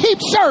and keep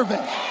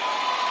serving.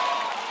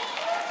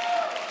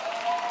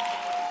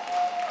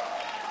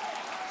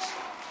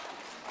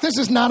 This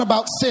is not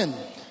about sin.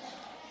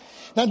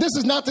 Now, this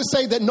is not to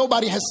say that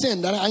nobody has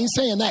sinned. I ain't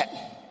saying that.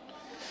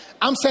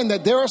 I'm saying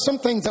that there are some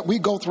things that we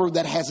go through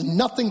that has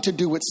nothing to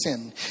do with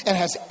sin and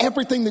has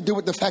everything to do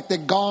with the fact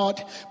that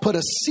God put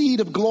a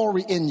seed of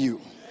glory in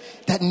you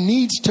that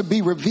needs to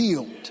be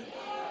revealed.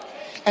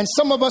 And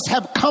some of us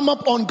have come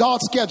up on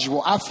God's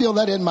schedule. I feel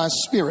that in my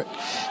spirit.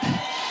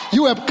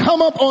 You have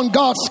come up on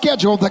God's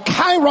schedule. The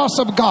kairos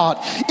of God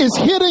is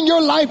hitting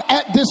your life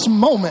at this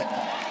moment.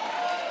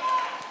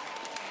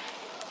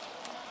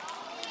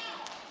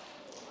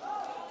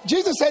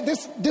 Jesus said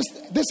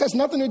this has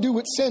nothing to do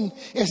with sin.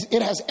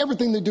 It has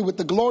everything to do with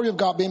the glory of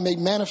God being made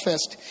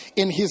manifest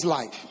in his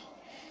life.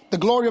 The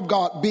glory of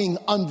God being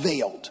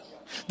unveiled.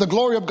 The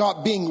glory of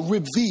God being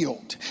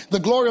revealed. The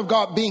glory of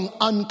God being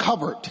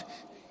uncovered.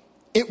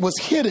 It was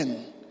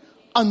hidden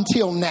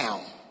until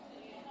now.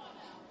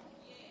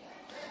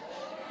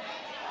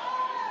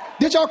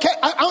 Did y'all catch?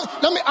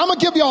 I'm going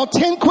to give y'all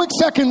 10 quick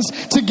seconds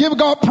to give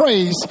God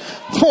praise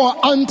for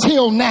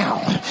until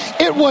now.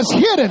 It was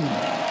hidden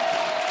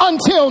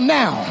until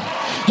now.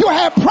 You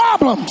had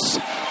problems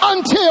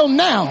until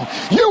now.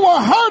 You were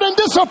hurt and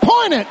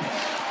disappointed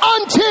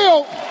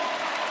until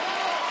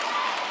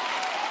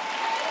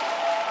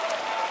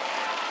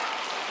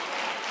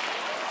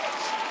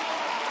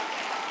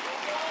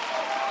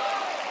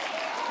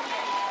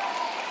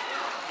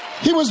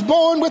he was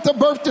born with a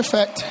birth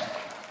defect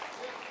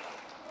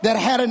that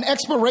had an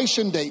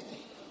expiration date,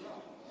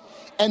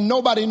 and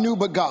nobody knew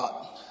but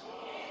God.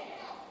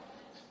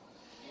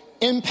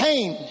 In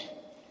pain,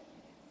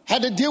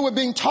 had to deal with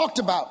being talked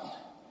about,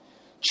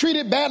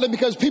 treated badly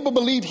because people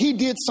believed he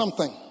did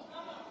something.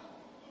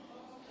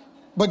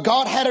 But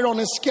God had it on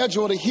his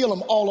schedule to heal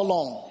him all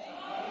along.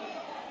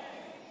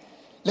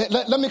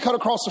 Let me cut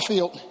across the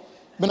field.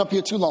 Been up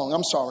here too long.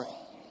 I'm sorry.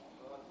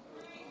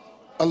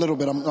 A little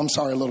bit. I'm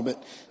sorry a little bit.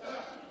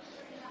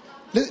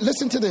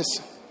 Listen to this.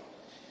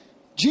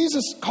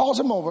 Jesus calls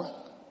him over,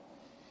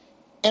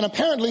 and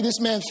apparently this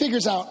man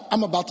figures out,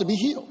 I'm about to be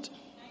healed.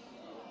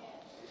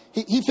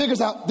 He figures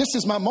out, this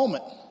is my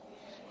moment.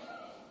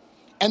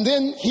 And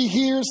then he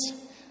hears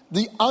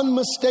the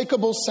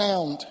unmistakable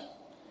sound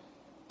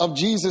of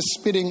Jesus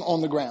spitting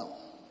on the ground.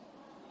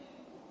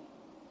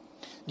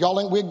 Y'all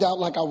ain't wigged out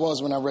like I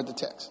was when I read the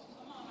text.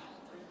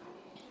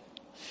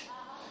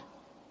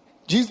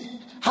 Jesus,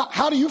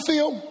 how do you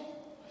feel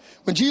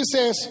when Jesus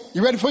says,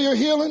 you ready for your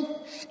healing?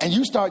 And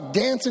you start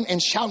dancing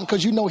and shouting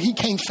because you know he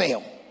can't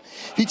fail.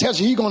 He tells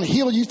you he's going to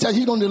heal you. He tells you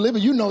he's going to deliver.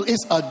 You know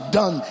it's a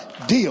done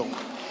deal.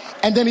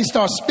 And then he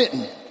starts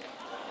spitting.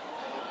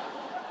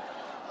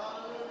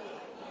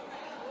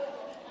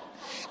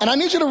 And I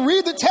need you to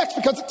read the text,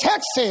 because the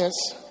text says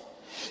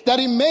that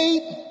he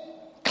made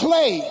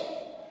clay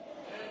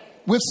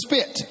with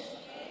spit,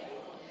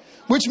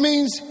 which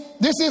means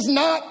this is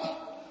not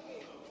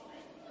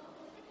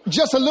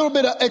just a little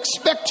bit of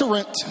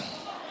expectorant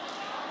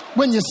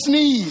when you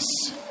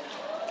sneeze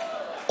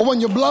or when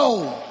you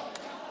blow.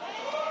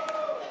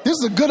 This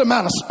is a good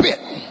amount of spit.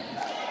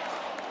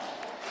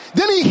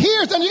 Then he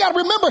hears, and you got to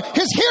remember,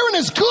 his hearing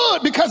is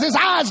good because his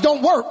eyes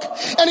don't work.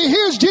 And he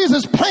hears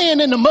Jesus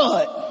playing in the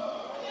mud.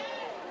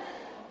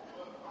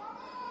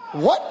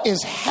 What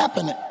is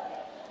happening?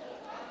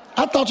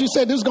 I thought you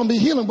said this was going to be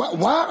healing.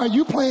 Why are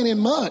you playing in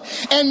mud?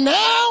 And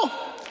now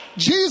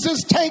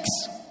Jesus takes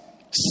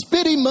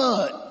spitty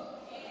mud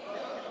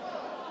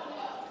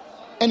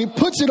and he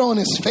puts it on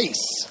his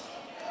face.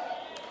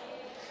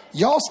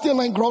 Y'all still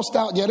ain't grossed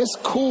out yet. It's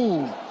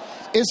cool.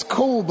 It's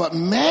cool. But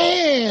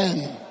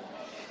man,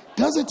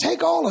 does it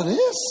take all of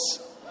this?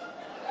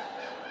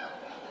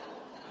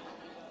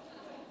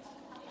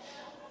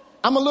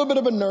 I'm a little bit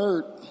of a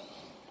nerd.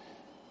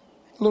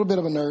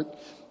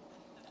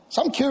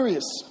 So I'm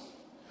curious,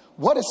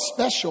 what is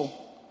special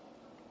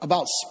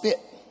about spit.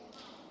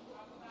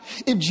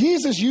 If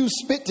Jesus used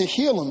spit to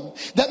heal him,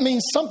 that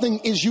means something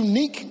is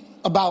unique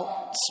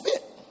about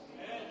spit.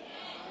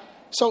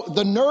 So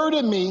the nerd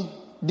in me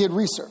did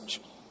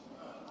research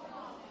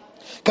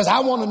because I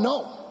want to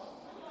know.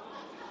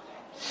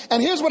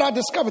 And here's what I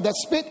discovered, that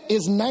spit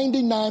is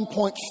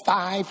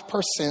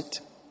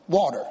 99.5%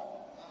 water.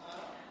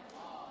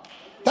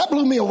 That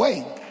blew me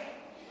away.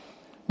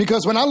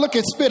 Because when I look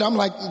at spit, I'm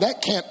like,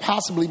 that can't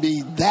possibly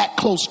be that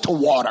close to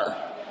water.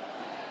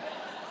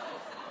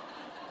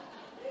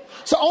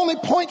 So only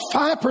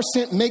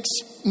 0.5%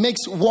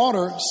 makes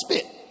water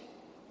spit.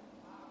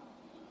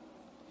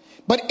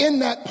 But in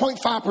that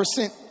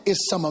 0.5%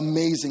 is some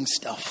amazing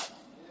stuff.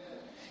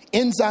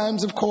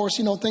 Enzymes, of course,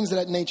 things of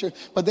that nature.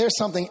 But there's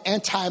something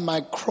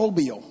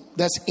antimicrobial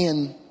that's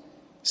in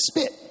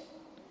spit.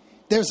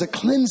 There's a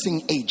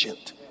cleansing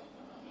agent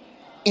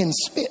in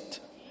spit.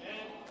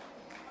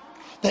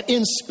 That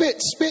in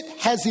spit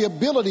has the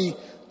ability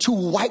to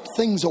wipe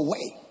things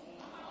away.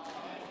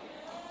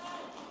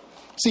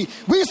 See,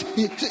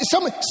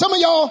 some of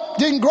y'all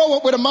didn't grow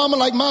up with a mama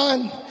like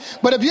mine,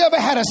 but have you ever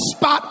had a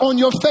spot on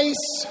your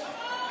face?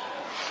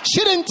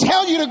 She didn't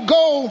tell you to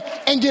go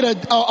and get a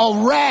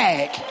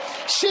rag.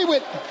 She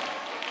would.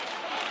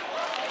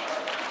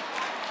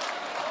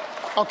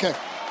 Okay.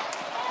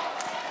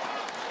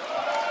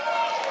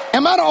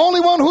 Am I the only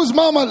one whose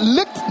mama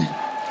licked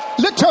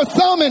her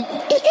thumb and...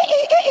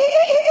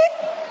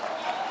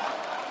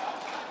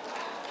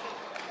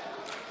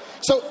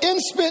 So in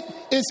spit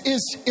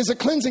is a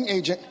cleansing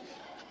agent,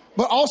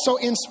 but also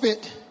in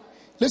spit,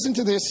 listen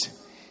to this,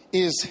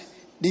 is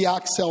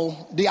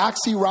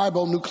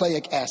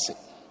deoxyribonucleic acid,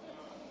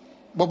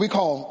 what we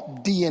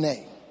call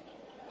DNA.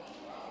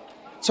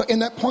 So in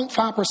that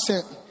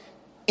 0.5%,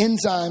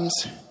 enzymes,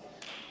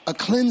 a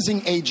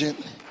cleansing agent,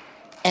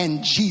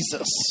 and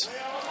Jesus.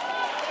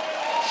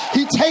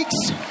 He takes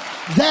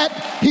that,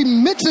 he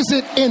mixes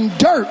it in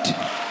dirt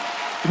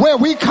where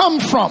we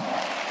come from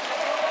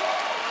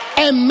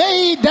and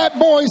made that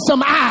boy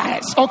some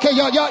eyes. Okay,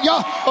 y'all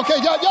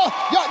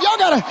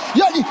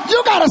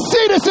gotta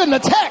see this in the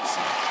text.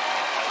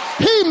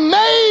 He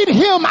made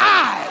him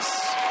eyes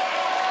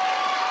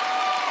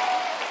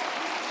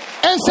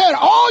and said,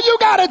 all you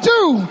gotta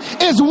do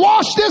is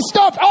wash this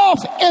stuff off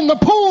in the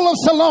pool of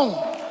Siloam.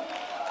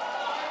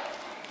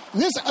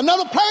 This is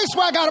another place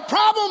where I got a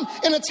problem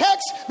in the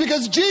text,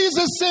 because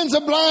Jesus sends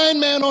a blind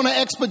man on an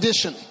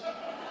expedition.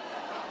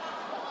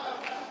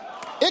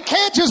 It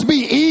can't just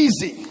be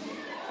easy.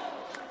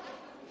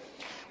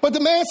 But the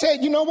man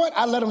said, you know what?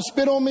 I let him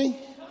spit on me.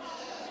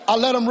 I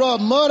let him rub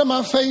mud on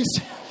my face.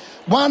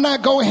 Why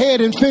not go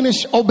ahead and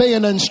finish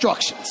obeying the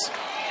instructions?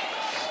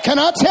 Can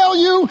I tell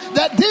you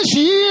that this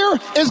year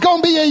is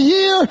going to be a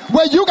year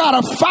where you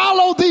got to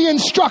follow the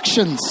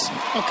instructions?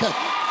 Okay.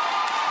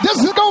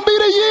 This is going to be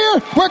the year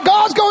where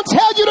God's going to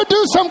tell you to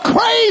do some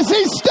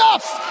crazy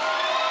stuff.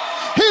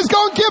 He's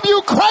going to give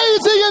you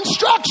crazy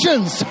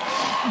instructions.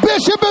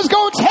 Bishop is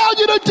going to tell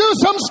you to do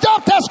some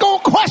stuff that's going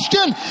to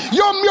question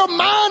your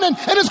mind, and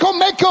it's going to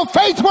make your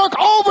faith work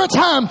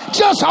overtime.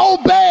 Just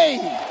obey.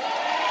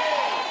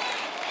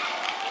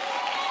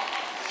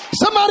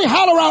 Somebody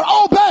holler out,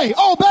 obey,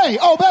 obey,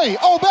 obey,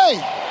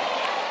 obey.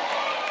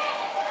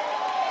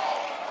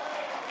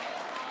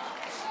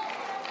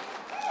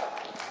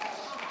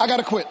 I got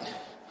to quit.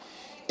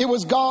 It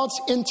was God's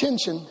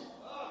intention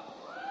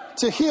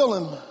to heal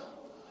him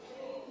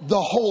the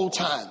whole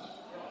time.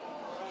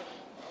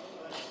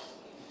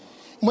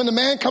 When the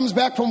man comes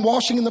back from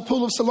washing in the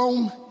pool of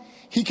Siloam,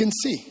 he can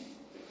see.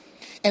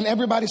 And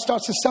everybody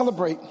starts to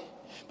celebrate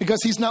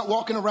because he's not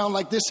walking around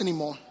like this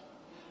anymore.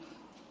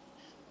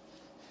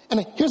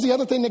 And here's the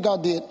other thing that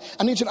God did.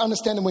 I need you to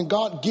understand that when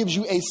God gives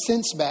you a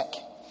sense back,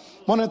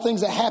 one of the things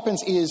that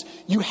happens is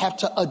you have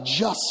to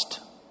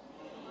adjust.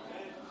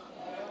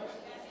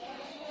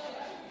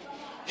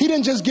 He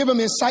didn't just give him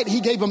his sight, he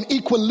gave him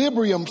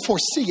equilibrium for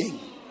seeing.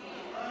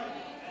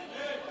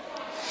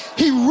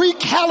 He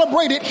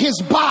recalibrated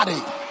his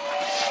body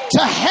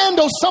to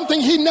handle something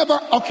he never,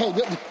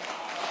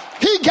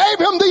 he gave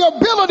him the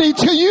ability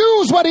to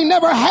use what he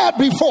never had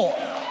before.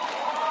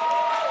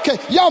 Okay,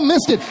 y'all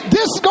missed it.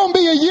 This is going to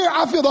be a year,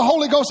 I feel the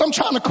Holy Ghost, I'm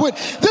trying to quit.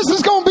 This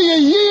is going to be a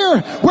year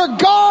where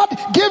God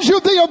gives you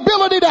the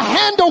ability to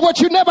handle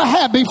what you never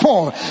had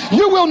before.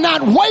 You will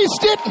not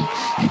waste it.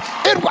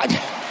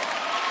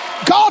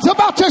 God's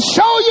about to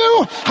show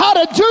you how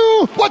to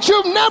do what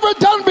you've never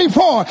done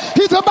before.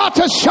 He's about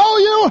to show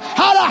you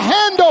how to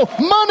handle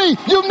money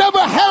you've never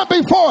had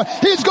before.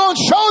 He's going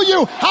to show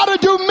you how to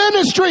do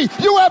ministry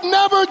you have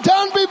never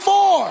done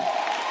before.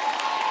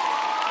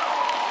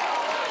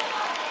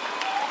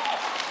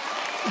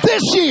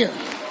 This year.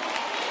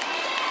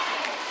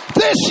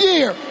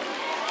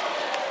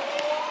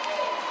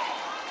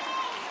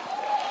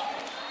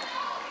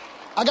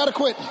 I got to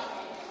quit.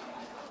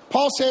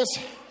 Paul says,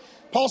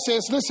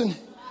 listen,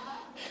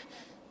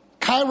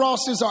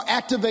 kairoses are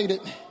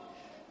activated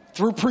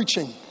through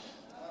preaching.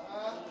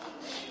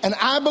 And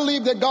I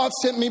believe that God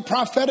sent me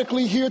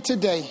prophetically here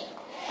today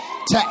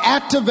to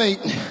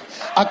activate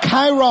a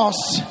kairos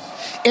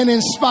in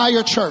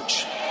Inspire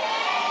Church.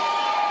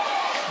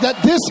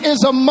 That this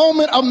is a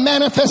moment of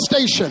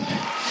manifestation.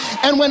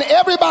 And when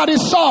everybody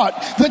saw it,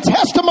 the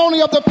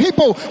testimony of the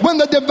people, when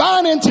the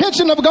divine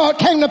intention of God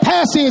came to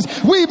pass, is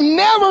we've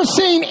never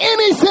seen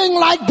anything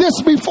like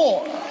this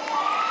before.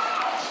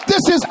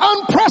 This is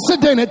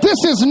unprecedented.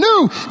 This is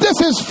new. This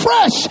is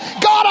fresh.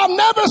 God, I've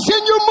never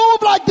seen you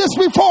move like this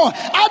before.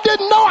 I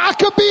didn't know I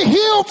could be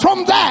healed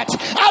from that.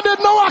 I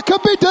didn't know I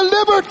could be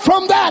delivered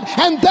from that.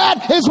 And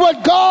that is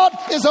what God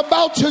is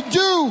about to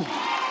do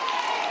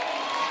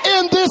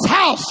in this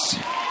house.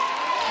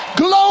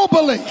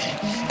 Globally,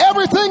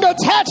 everything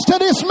attached to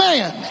this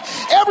man,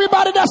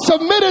 everybody that's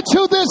submitted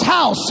to this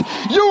house,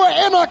 you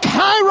are in a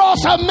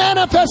kairos of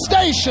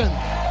manifestation.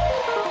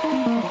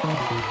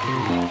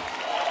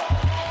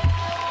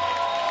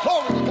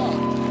 Glory to God.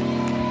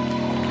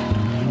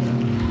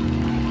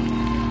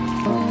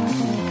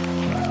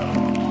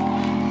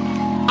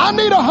 I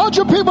need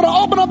 100 people to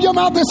open up your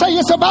mouth and say,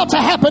 it's about to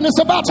happen. It's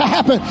about to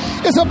happen.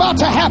 It's about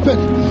to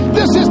happen.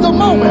 This is the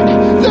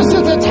moment. This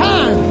is the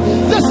time.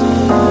 This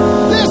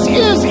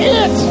is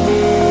it.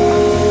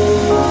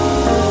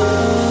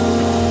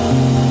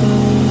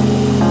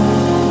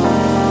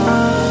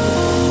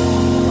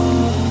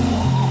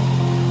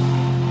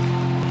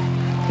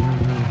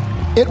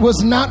 It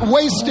was not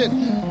wasted.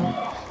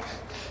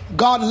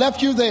 God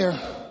left you there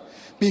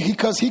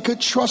because he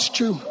could trust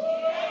you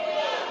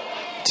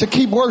to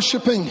keep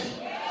worshiping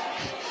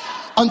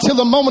until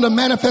the moment of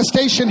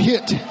manifestation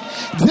hit.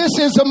 This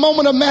is a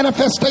moment of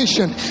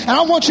manifestation. And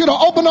I want you to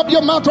open up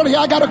your mouth right here.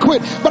 I got to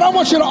quit. But I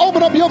want you to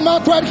open up your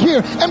mouth right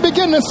here and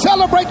begin to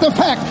celebrate the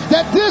fact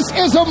that this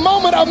is a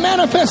moment of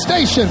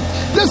manifestation.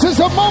 This is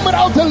a moment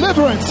of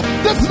deliverance.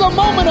 This is a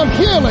moment of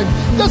healing.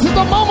 This is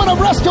a moment of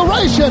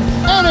restoration.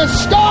 And it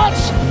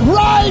starts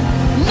right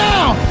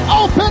now.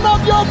 Open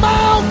up your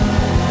mouth.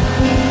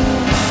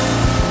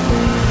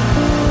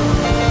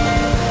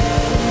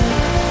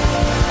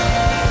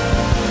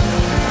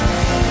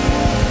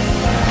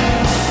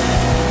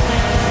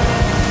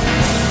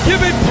 Give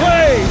him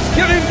praise,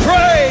 give him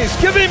praise,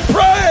 give him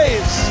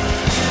praise.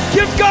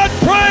 Give God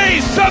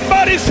praise.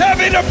 Somebody's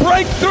having a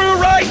breakthrough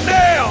right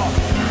now.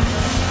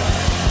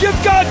 Give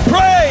God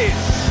praise.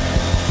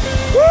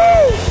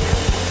 Woo!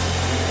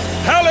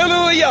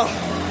 Hallelujah.